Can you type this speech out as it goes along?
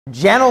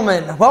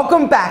Gentlemen,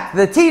 welcome back to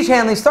the Tiege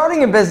Hanley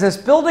Starting a Business,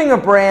 Building a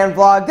Brand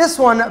vlog. This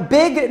one,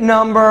 big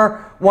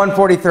number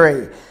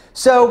 143.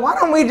 So why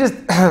don't we just,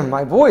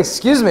 my voice,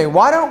 excuse me,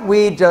 why don't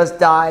we just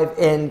dive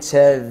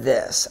into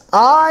this?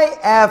 I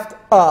effed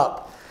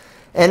up,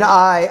 and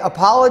I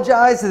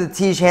apologize to the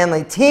Tiege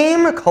Hanley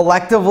team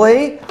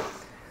collectively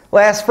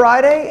last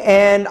Friday,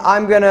 and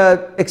I'm going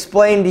to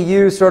explain to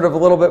you sort of a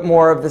little bit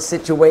more of the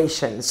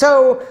situation.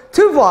 So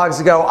 2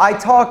 vlogs ago, I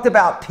talked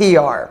about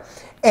PR.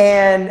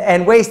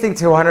 And wasting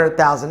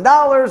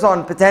 $200,000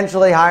 on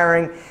potentially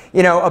hiring,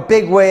 a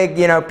bigwig,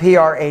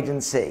 PR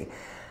agency.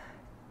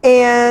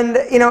 And,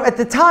 at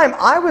the time,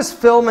 I was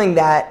filming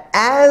that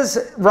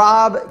as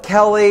Rob,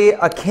 Kelley,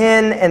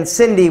 Akin, and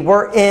Cindy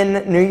were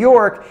in New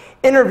York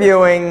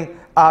interviewing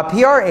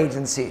PR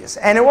agencies.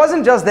 And it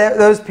wasn't just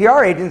those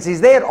PR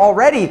agencies. They had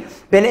already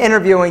been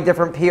interviewing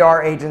different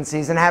PR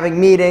agencies and having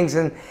meetings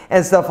and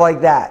stuff like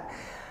that.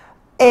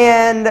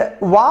 And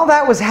while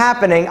that was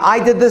happening,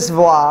 I did this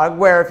vlog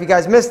where, if you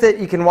guys missed it,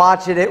 you can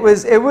watch it.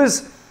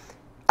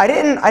 I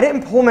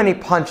didn't pull many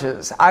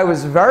punches. I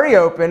was very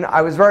open,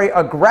 I was very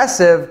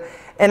aggressive,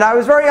 and I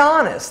was very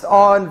honest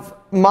on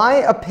my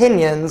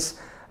opinions,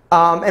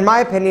 in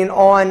my opinion,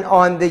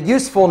 on the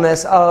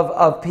usefulness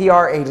of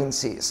PR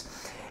agencies.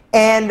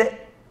 And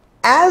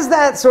as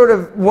that sort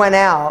of went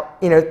out,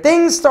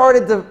 things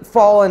started to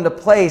fall into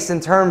place in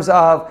terms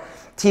of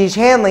Tiege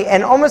Hanley,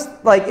 and almost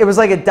like it was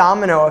like a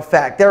domino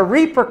effect. There were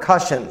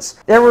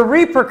repercussions. There were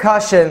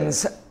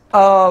repercussions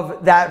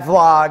of that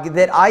vlog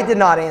that I did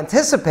not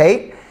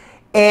anticipate,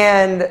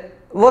 and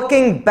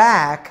looking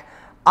back,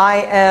 I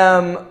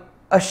am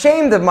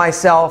ashamed of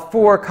myself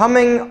for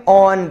coming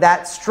on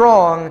that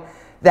strong,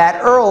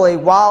 that early,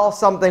 while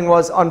something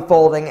was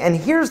unfolding. And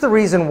here's the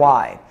reason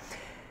why.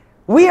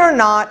 We are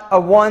not a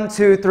 1,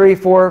 2, 3,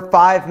 4,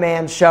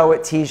 5-man show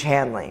at Tiege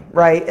Hanley,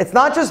 right? It's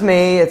not just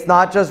me, it's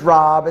not just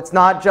Rob, it's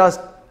not just,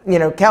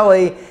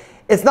 Kelley,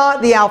 it's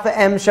not the Alpha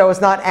M show,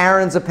 it's not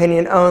Aaron's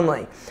opinion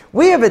only.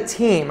 We have a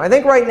team. I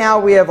think right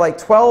now we have like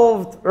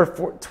 12,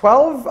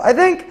 I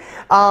think,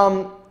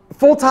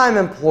 full-time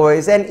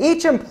employees, and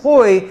each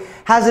employee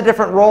has a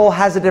different role,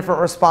 has a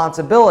different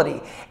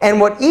responsibility. And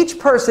what each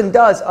person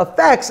does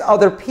affects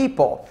other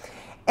people.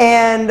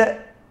 And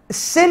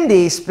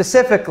Cindy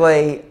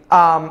specifically,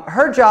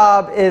 her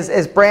job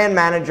is brand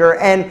manager,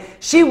 and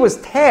she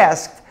was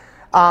tasked,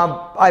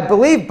 I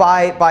believe,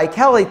 by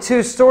Kelley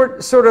to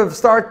sort of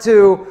start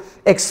to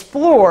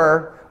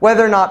explore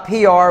whether or not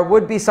PR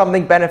would be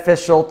something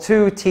beneficial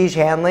to Tiege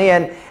Hanley,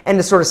 and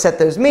to sort of set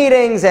those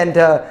meetings and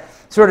to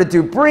sort of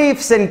do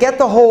briefs and get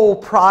the whole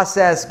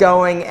process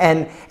going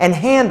and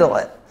handle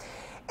it.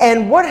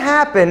 And what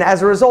happened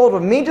as a result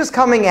of me just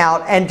coming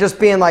out and just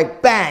being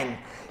like, bang,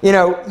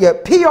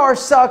 PR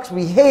sucks,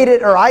 we hate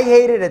it, or I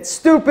hate it, it's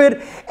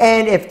stupid,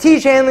 and if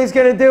Tiege Hanley's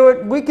going to do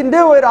it, we can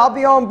do it, I'll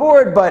be on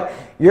board, but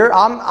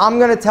I'm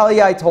going to tell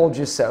you I told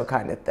you so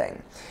kind of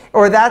thing.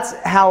 Or that's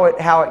how it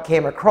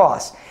came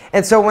across.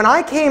 And so when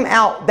I came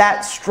out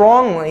that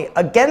strongly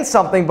against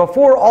something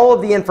before all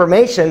of the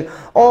information,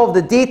 all of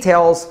the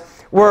details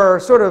were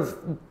sort of,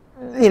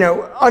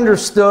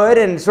 understood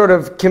and sort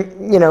of,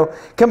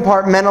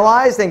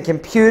 compartmentalized and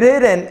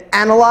computed and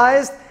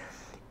analyzed,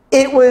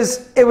 it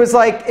was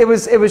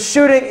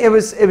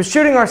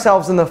shooting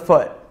ourselves in the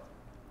foot.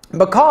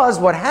 Because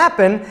what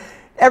happened,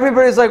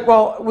 everybody's like,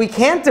 well, we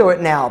can't do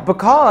it now,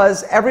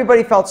 because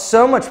everybody felt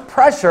so much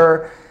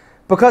pressure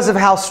because of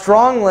how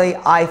strongly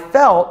I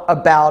felt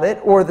about it,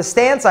 or the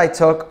stance I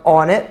took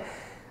on it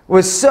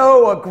was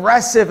so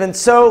aggressive and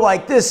so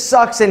like, this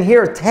sucks, and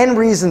here are 10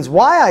 reasons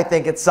why I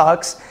think it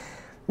sucks.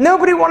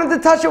 Nobody wanted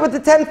to touch it with the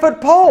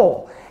 10-foot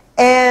pole.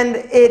 And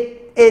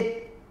it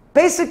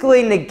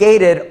basically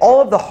negated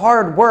all of the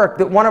hard work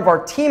that one of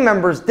our team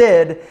members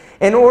did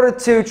in order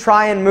to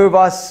try and move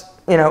us,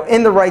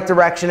 in the right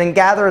direction and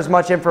gather as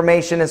much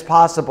information as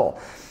possible.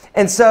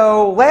 And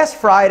so last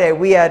Friday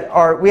we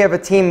have a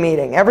team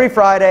meeting. Every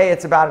Friday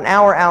it's about an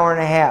hour, hour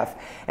and a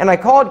half. And I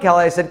called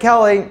Kelley. I said,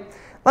 Kelley,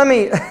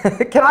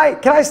 can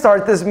I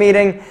start this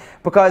meeting,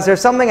 because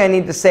there's something I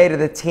need to say to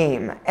the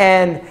team.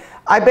 And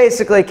I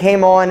basically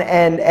came on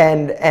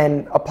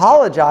and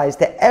apologized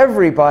to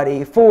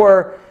everybody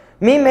for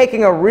me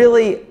making a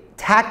really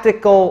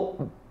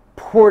tactical,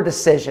 poor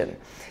decision.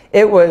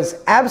 It was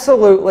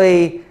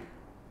absolutely,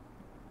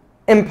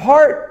 in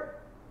part,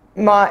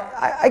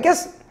 I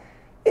guess,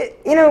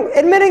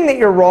 admitting that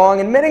you're wrong,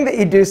 admitting that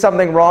you do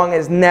something wrong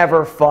is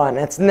never fun.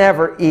 It's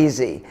never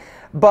easy.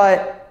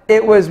 But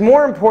it was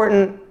more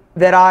important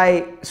that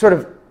I sort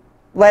of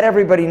let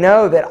everybody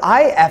know that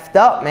I effed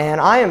up, man.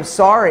 I am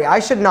sorry. I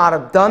should not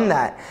have done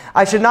that.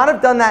 I should not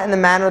have done that in the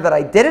manner that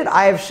I did it.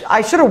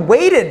 I should have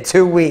waited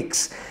 2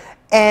 weeks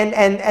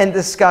and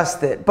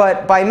discussed it.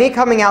 But by me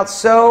coming out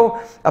so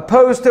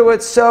opposed to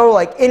it, so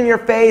like in your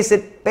face,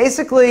 it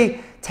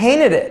basically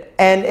tainted it,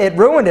 and it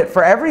ruined it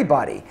for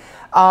everybody.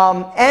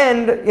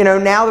 And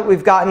now that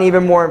we've gotten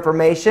even more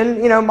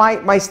information,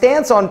 my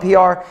stance on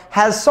PR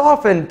has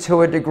softened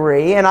to a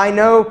degree, and I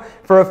know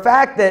for a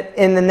fact that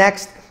in the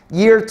next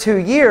year, 2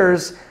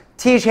 years,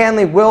 Tiege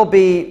Hanley will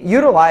be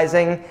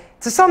utilizing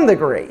to some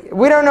degree.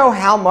 We don't know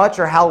how much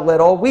or how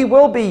little. We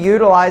will be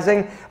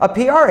utilizing a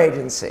PR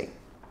agency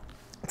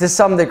to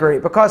some degree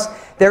because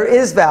there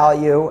is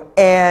value,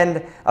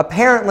 and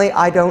apparently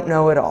I don't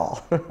know it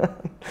all.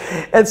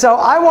 And so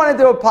I wanted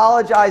to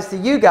apologize to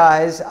you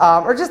guys,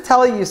 or just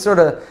tell you sort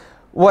of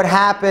what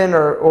happened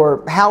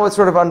or how it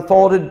sort of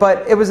unfolded,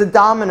 but it was a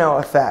domino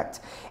effect.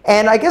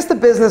 And I guess the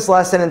business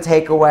lesson and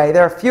takeaway,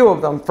 there are a few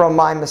of them from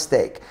my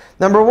mistake.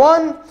 Number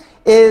one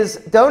is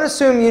don't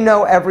assume you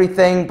know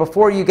everything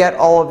before you get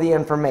all of the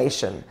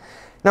information.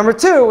 Number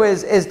two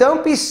is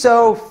don't be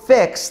so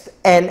fixed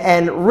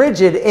and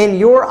rigid in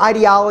your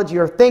ideology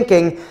or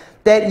thinking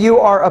that you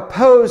are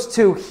opposed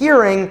to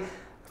hearing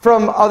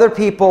from other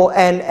people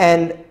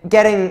and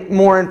getting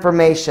more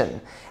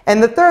information.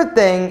 And the third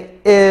thing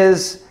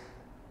is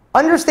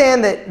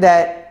understand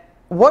that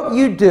what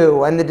you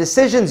do and the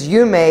decisions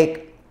you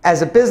make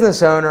as a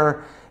business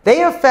owner,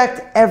 they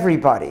affect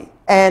everybody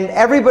and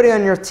everybody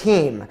on your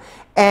team.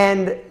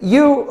 And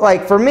you,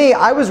 like for me,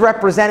 I was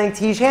representing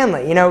Tiege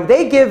Hanley. You know,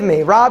 they give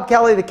me, Rob,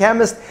 Kelley, the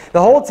chemist,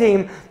 the whole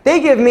team, they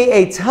give me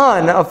a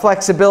ton of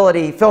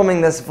flexibility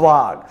filming this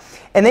vlog.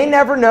 And they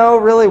never know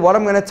really what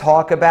I'm going to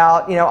talk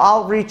about. You know,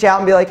 I'll reach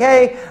out and be like,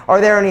 hey, are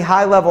there any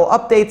high-level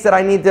updates that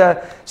I need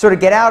to sort of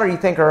get out or you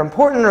think are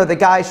important or the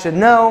guys should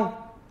know?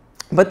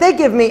 But they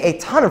give me a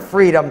ton of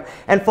freedom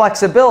and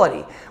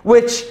flexibility,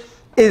 which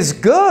is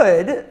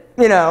good.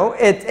 You know,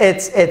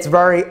 it's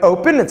very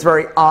open, it's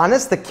very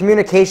honest. The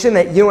communication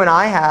that you and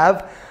I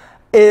have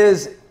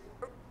is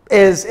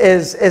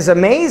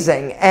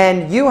amazing,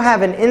 and you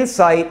have an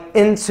insight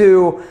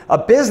into a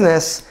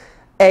business,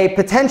 a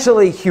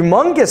potentially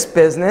humongous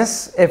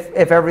business,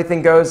 if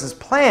everything goes as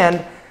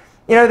planned,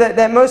 you know,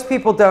 that most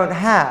people don't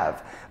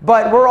have.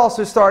 But we're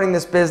also starting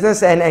this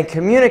business and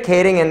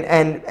communicating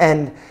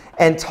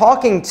and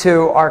talking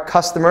to our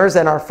customers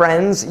and our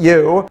friends,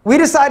 you. We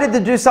decided to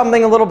do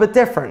something a little bit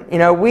different. You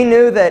know, we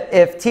knew that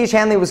if Tiege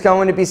Hanley was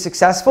going to be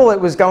successful, it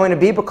was going to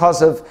be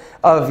because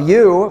of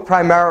you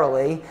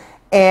primarily.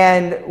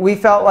 And we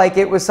felt like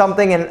it was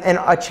something and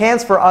a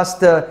chance for us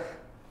to,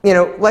 you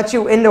know, let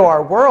you into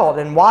our world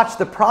and watch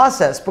the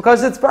process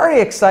because it's very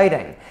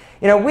exciting.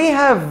 You know, we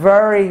have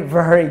very,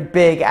 very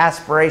big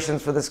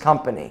aspirations for this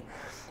company.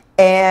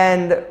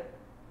 And,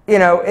 you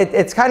know,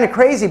 it's kind of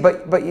crazy,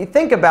 but you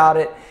think about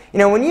it. You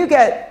know, when you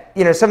get,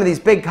 you know, some of these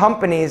big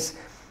companies,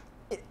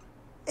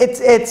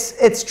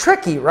 it's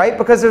tricky, right?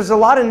 Because there's a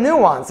lot of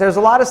nuance. There's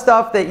a lot of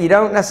stuff that you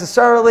don't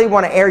necessarily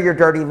want to air your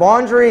dirty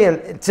laundry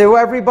to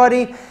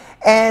everybody.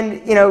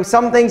 And, you know,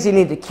 some things you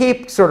need to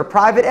keep sort of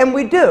private, and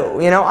we do.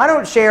 You know, I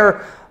don't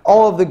share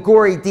all of the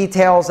gory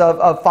details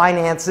of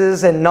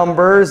finances and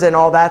numbers and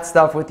all that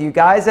stuff with you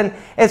guys, and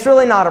it's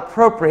really not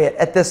appropriate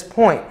at this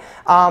point.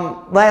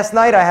 Last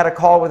night I had a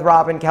call with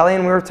Rob and Kelley,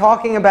 and we were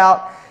talking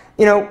about,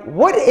 you know,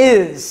 what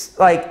is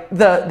like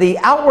the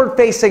outward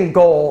facing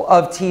goal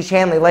of Tiege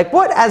Hanley? Like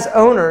what, as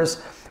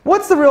owners,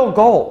 what's the real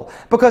goal?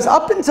 Because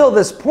up until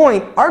this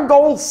point, our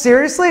goal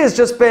seriously has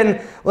just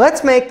been,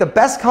 let's make the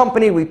best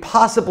company we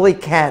possibly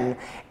can.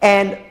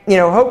 And, you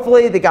know,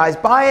 hopefully the guys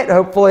buy it,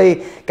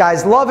 hopefully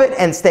guys love it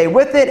and stay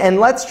with it, and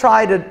let's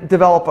try to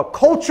develop a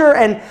culture.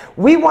 And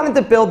we wanted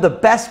to build the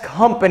best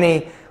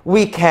company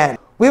we can.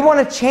 We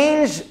want to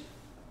change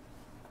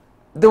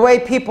the way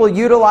people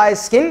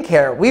utilize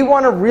skincare. We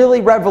want to really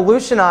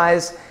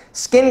revolutionize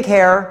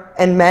skincare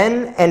and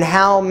men and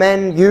how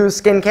men use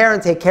skincare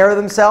and take care of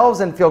themselves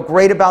and feel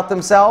great about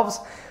themselves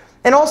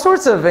and all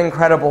sorts of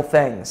incredible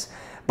things.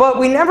 But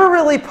we never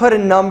really put a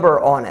number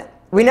on it.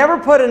 We never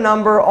put a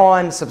number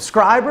on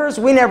subscribers.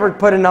 We never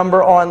put a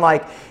number on,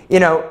 like, you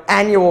know,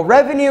 annual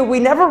revenue.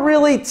 We never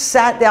really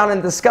sat down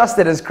and discussed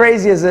it, as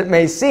crazy as it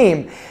may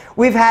seem.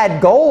 We've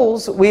had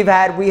goals. We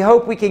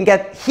hope we can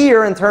get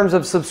here in terms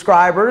of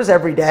subscribers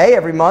every day,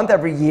 every month,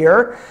 every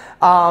year.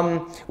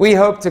 We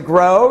hope to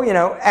grow, you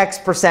know, X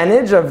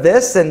percentage of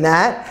this and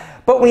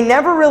that. But we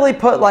never really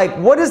put, like,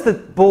 what is the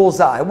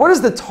bullseye? What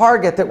is the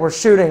target that we're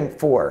shooting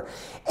for?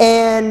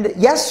 And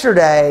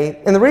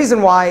yesterday, and the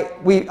reason why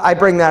I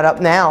bring that up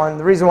now, and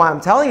the reason why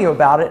I'm telling you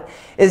about it,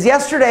 is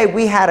yesterday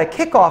we had a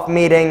kickoff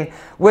meeting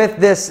with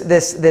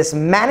this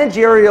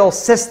managerial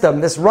system,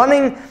 this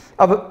running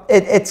of,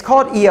 it's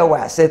called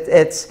EOS.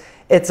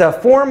 It's a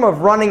form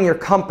of running your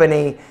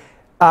company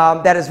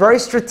that is very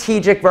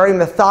strategic, very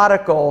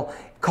methodical,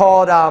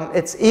 called,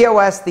 it's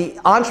EOS, the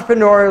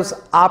Entrepreneur's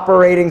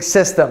Operating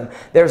System.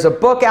 There's a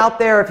book out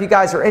there if you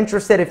guys are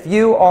interested. If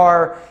you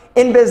are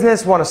in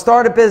business, want to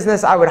start a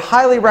business, I would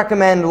highly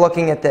recommend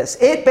looking at this.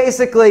 It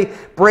basically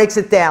breaks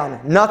it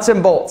down, nuts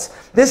and bolts.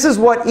 This is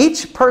what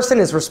each person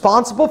is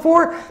responsible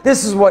for.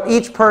 This is what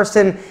each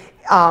person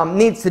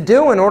needs to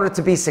do in order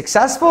to be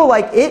successful.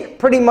 Like, it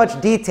pretty much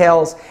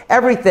details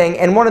everything.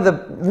 And one of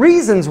the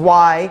reasons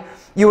why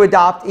you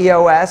adopt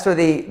EOS, or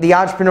the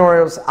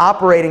Entrepreneur's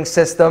Operating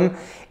System,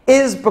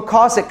 is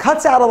because it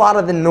cuts out a lot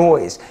of the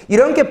noise. You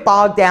don't get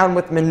bogged down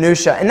with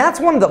minutia, and that's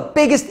one of the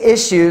biggest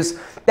issues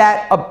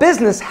that a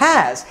business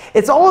has.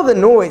 It's all of the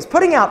noise,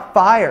 putting out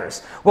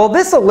fires. Well,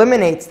 this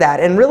eliminates that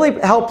and really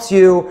helps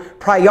you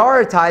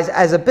prioritize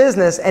as a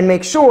business and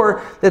make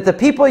sure that the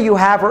people you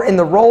have are in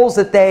the roles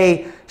that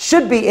they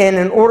should be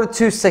in order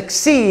to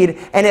succeed.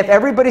 And if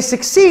everybody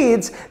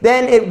succeeds,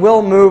 then it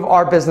will move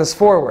our business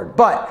forward.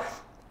 But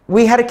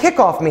we had a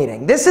kickoff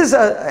meeting. This is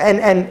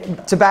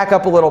and to back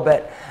up a little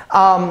bit,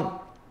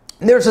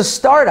 there's a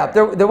startup.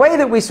 The way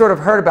that we sort of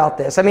heard about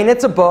this, I mean,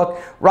 it's a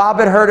book. Rob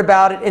had heard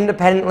about it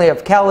independently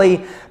of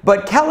Kelley,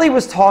 but Kelley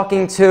was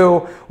talking to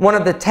one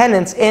of the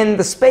tenants in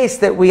the space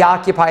that we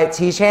occupy at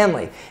Tiege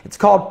Hanley. It's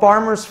called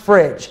Farmer's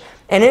Fridge,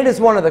 and it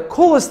is one of the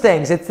coolest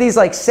things. It's these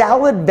like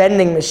salad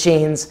vending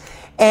machines,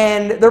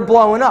 and they're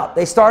blowing up.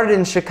 They started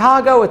in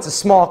Chicago. It's a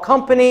small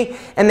company,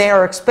 and they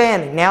are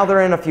expanding. Now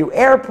they're in a few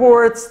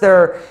airports.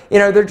 They're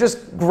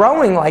just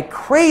growing like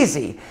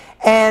crazy.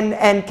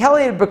 And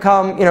Kelley had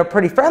become,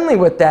 pretty friendly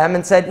with them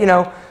and said,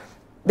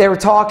 they were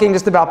talking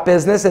just about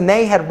business, and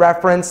they had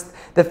referenced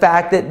the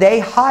fact that they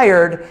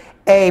hired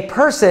a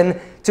person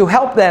to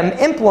help them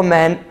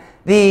implement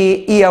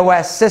the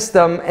EOS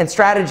system and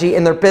strategy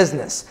in their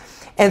business.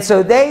 And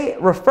so they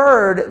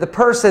referred the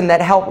person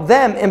that helped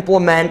them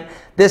implement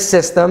this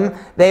system.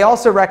 They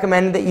also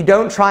recommended that you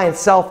don't try and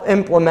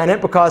self-implement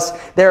it because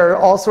there are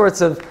all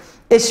sorts of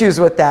issues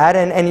with that,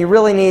 and you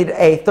really need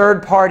a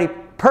third-party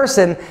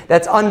person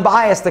that's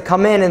unbiased to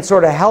come in and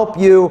sort of help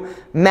you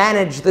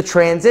manage the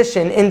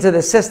transition into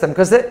the system,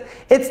 because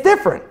it's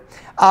different.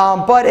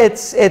 But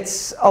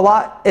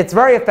it's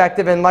very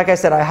effective, and like I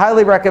said, I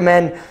highly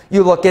recommend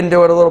you look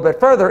into it a little bit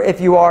further if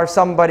you are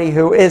somebody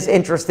who is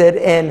interested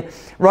in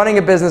running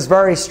a business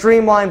very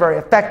streamlined, very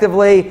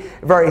effectively,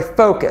 very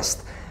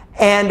focused.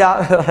 And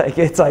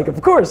it's like,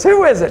 of course,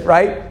 who isn't,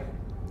 right?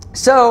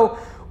 So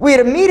we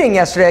had a meeting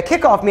yesterday, a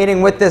kickoff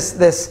meeting with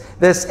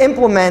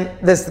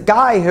this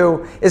guy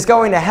who is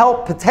going to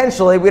help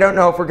potentially. We don't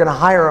know if we're going to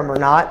hire him or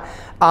not,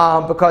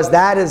 because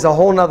that is a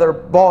whole nother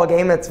ball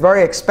game. It's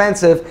very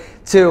expensive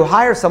to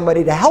hire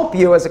somebody to help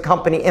you as a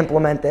company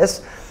implement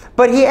this.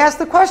 But he asked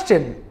the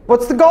question,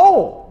 what's the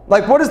goal?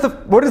 Like, what is the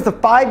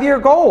 5-year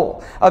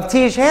goal of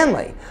Tiege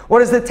Hanley?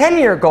 What is the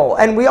 10-year goal?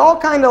 And we all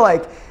kind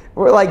of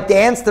were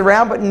danced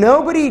around, but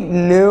nobody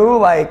knew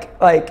like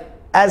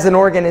as an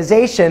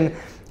organization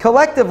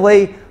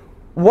collectively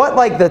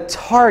what the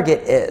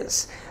target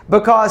is,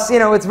 because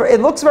it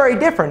looks very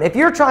different. If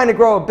you're trying to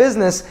grow a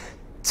business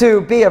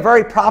to be a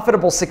very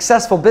profitable,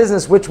 successful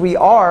business, which we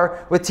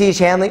are with Tiege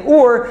Hanley,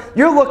 or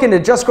you're looking to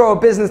just grow a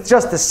business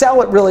just to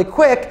sell it really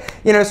quick,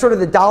 sort of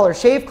the Dollar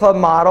Shave Club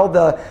model.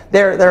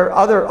 There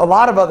are a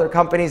lot of other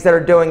companies that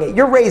are doing it.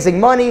 You're raising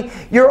money.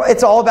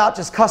 It's all about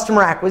just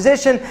customer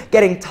acquisition,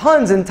 getting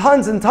tons and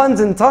tons and tons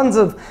and tons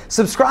of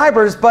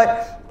subscribers.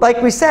 But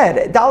like we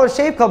said, Dollar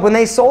Shave Club, when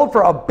they sold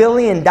for $1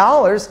 billion,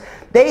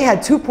 they had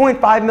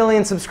 2.5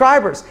 million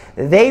subscribers.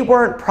 They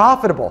weren't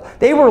profitable.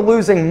 They were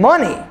losing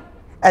money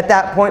at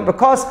that point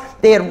because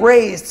they had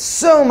raised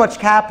so much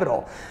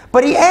capital.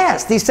 But he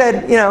asked, he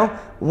said,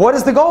 what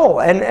is the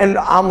goal? And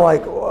I'm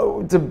like,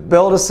 to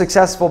build a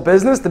successful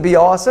business, to be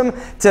awesome,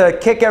 to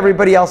kick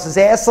everybody else's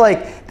ass.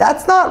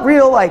 That's not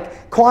real,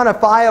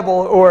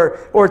 quantifiable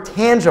or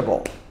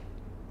tangible.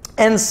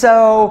 And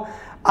so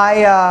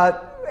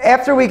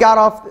after we got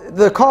off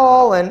the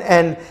call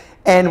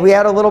and we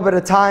had a little bit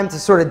of time to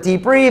sort of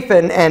debrief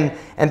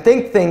and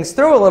think things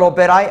through a little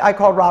bit, I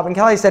called Rob and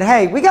Kelley and said,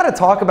 hey, we got to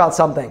talk about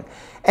something.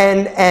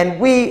 And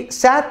we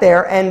sat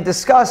there and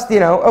discussed,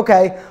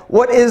 okay,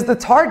 what is the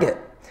target?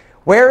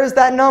 Where is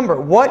that number?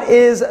 What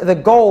is the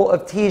goal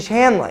of Tiege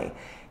Hanley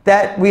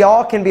that we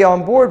all can be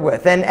on board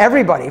with? And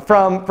everybody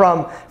from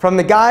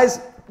the guys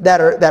that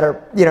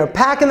are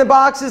packing the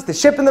boxes, to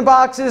shipping the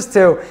boxes,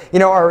 to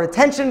our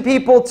retention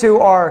people, to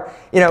our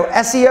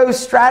SEO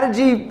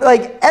strategy,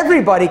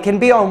 everybody can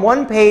be on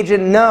one page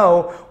and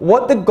know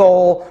what the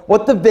goal,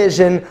 what the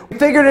vision. We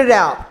figured it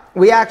out.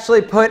 We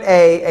actually put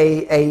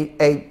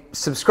a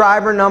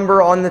subscriber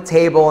number on the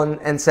table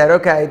and said,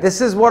 okay,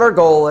 this is what our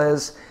goal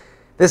is.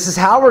 This is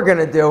how we're going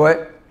to do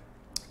it.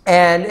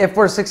 And if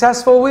we're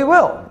successful, we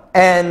will.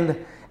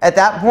 And at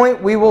that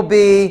point, we will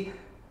be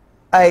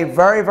a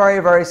very,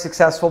 very, very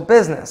successful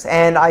business.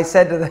 And I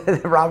said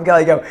to Rob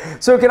and Kelley,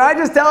 so can I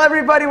just tell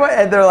everybody what?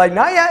 And they're like,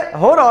 not yet.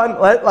 Hold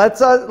on.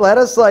 Let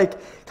us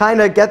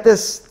kind of get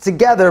this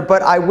together.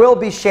 But I will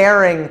be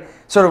sharing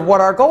sort of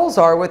what our goals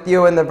are with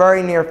you in the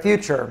very near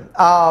future.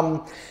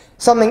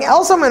 Something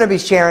else I'm going to be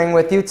sharing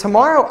with you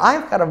tomorrow.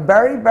 I've got a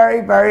very,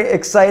 very, very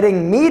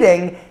exciting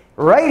meeting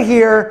right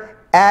here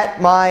at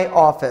my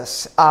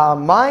office.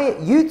 My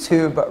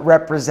YouTube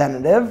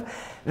representative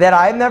that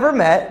I've never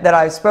met, that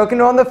I've spoken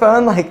to on the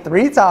phone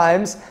 3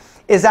 times,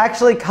 is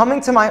actually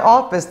coming to my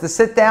office to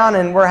sit down,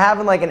 and we're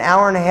having an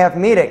 1.5-hour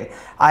meeting.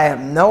 I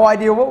have no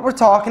idea what we're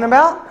talking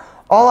about.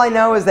 All I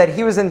know is that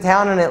he was in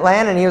town in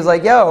Atlanta, and he was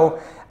like, yo,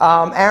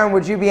 Aaron,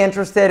 would you be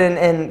interested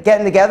in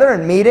getting together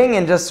and meeting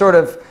and just sort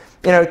of,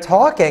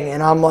 talking?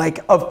 And I'm like,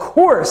 of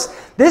course.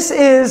 This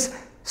is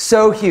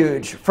so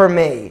huge for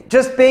me.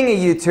 Just being a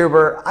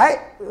YouTuber,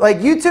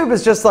 YouTube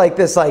is just like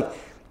this,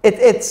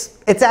 it's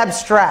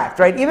abstract,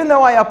 right? Even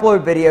though I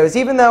upload videos,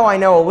 even though I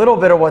know a little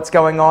bit of what's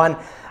going on,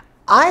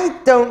 I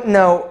don't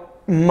know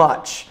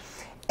much.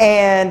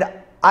 And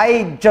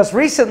I just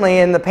recently,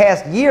 in the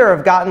past year,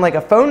 have gotten like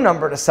a phone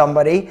number to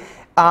somebody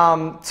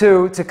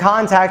to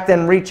contact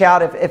and reach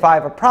out if I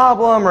have a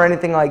problem or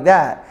anything like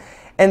that.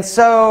 And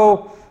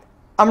so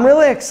I'm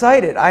really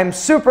excited. I'm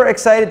super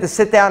excited to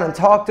sit down and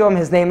talk to him.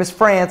 His name is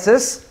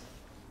Francis,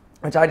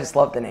 which I just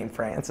love the name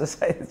Francis.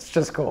 It's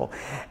just cool.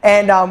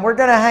 And we're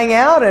going to hang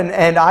out,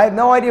 and I have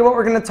no idea what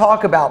we're going to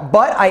talk about.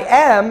 But I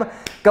am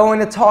going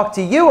to talk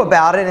to you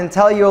about it and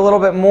tell you a little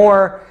bit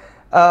more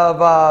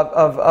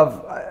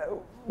of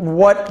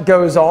what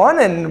goes on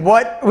and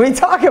what we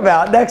talk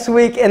about next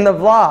week in the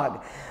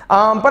vlog.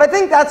 But I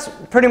think that's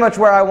pretty much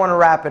where I want to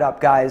wrap it up,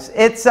 guys.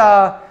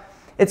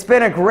 It's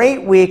been a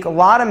great week, a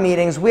lot of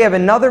meetings. We have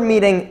another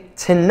meeting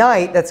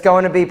tonight that's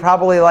going to be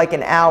probably like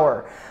an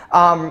hour.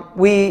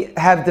 We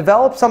have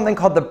developed something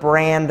called the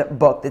brand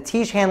book, the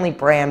Tiege Hanley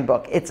brand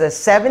book. It's a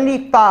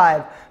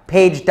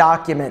 75-page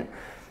document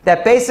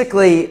that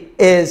basically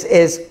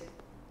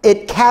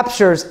it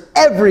captures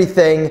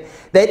everything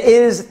that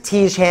is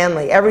Tiege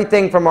Hanley.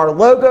 Everything from our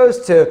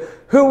logos to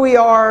who we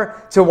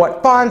are, to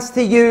what fonts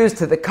to use,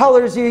 to the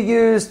colors you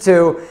use,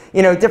 to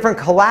different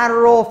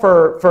collateral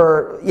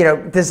for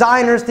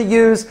designers to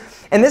use.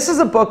 And this is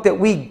a book that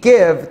we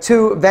give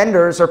to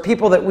vendors or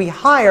people that we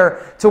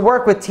hire to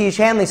work with Tiege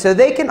Hanley so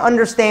they can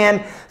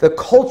understand the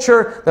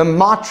culture, the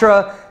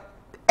mantra,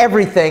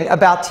 everything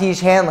about Tiege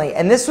Hanley.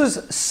 And this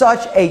was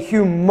such a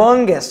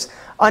humongous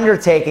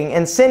undertaking,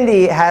 and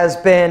Cindy has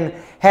been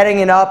heading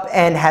it up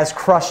and has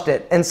crushed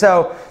it. And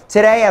so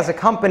today as a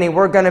company,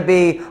 we're going to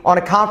be on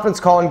a conference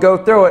call and go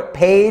through it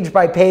page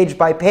by page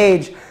by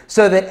page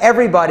so that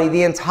everybody,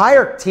 the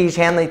entire Tiege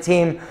Hanley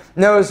team,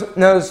 knows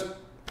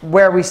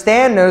where we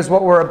stand, knows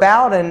what we're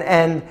about,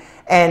 and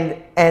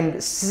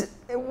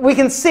we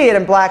can see it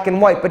in black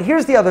and white. But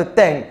here's the other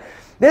thing.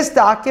 This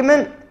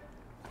document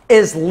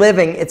is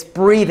living, it's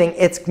breathing,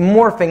 it's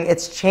morphing,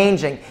 it's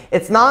changing.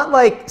 It's not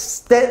like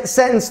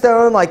set in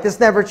stone, like this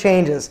never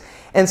changes.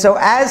 And so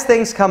as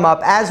things come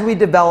up, as we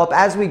develop,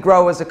 as we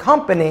grow as a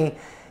company,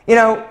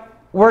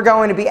 we're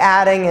going to be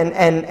adding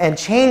and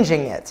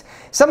changing it.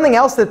 Something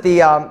else that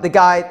the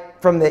guy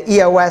from the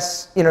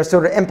EOS,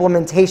 sort of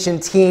implementation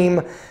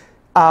team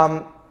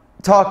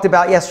talked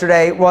about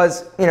yesterday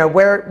was,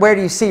 where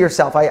do you see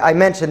yourself? I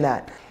mentioned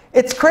that.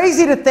 It's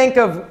crazy to think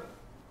of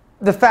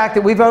the fact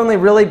that we've only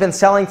really been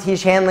selling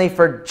Tiege Hanley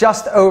for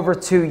just over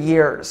 2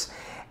 years.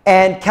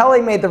 And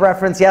Kelley made the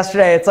reference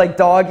yesterday, it's like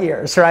dog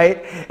years,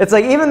 right? It's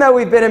like even though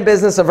we've been in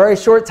business a very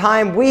short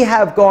time, we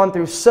have gone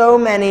through so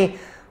many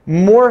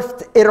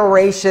morphed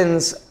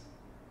iterations.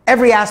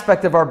 Every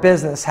aspect of our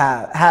business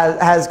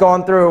has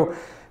gone through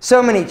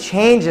so many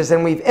changes,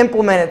 and we've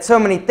implemented so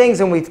many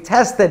things, and we've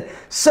tested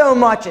so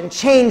much and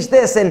changed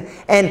this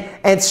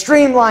and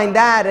streamlined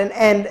that.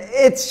 And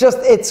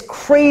it's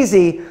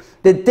crazy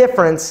the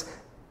difference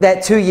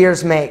that 2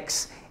 years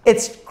makes.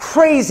 It's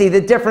crazy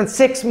the difference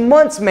 6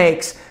 months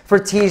makes for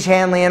Tiege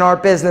Hanley in our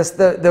business,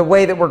 the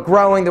way that we're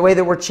growing, the way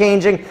that we're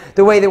changing,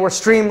 the way that we're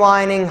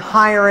streamlining,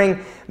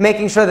 hiring,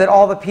 making sure that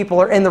all the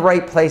people are in the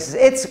right places.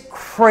 It's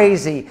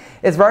crazy.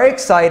 It's very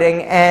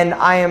exciting,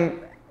 and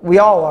we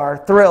all are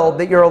thrilled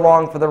that you're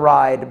along for the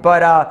ride.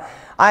 But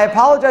I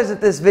apologize that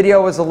this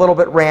video was a little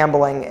bit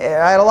rambling.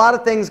 I had a lot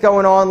of things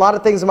going on, a lot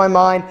of things in my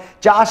mind.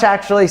 Josh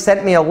actually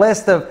sent me a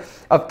list of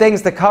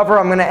things to cover.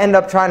 I'm going to end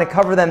up trying to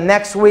cover them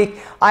next week.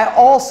 I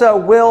also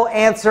will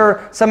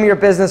answer some of your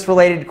business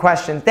related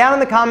questions. Down in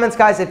the comments,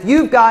 guys, if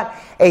you've got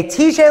a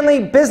Tiege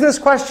Hanley business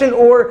question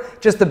or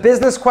just a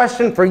business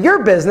question for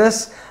your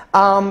business,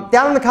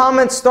 down in the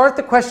comments, start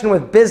the question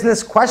with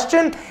business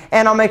question,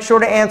 and I'll make sure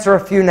to answer a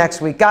few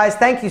next week. Guys,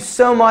 thank you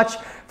so much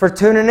for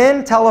tuning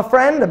in. Tell a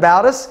friend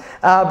about us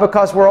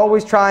because we're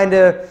always trying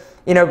to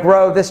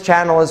grow this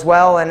channel as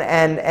well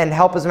and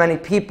help as many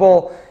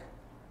people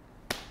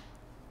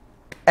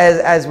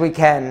as we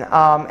can.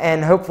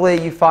 And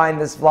hopefully you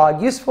find this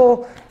vlog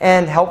useful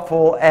and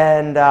helpful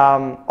and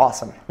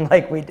awesome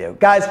like we do.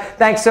 Guys,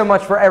 thanks so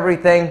much for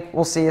everything.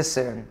 We'll see you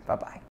soon. Bye-bye.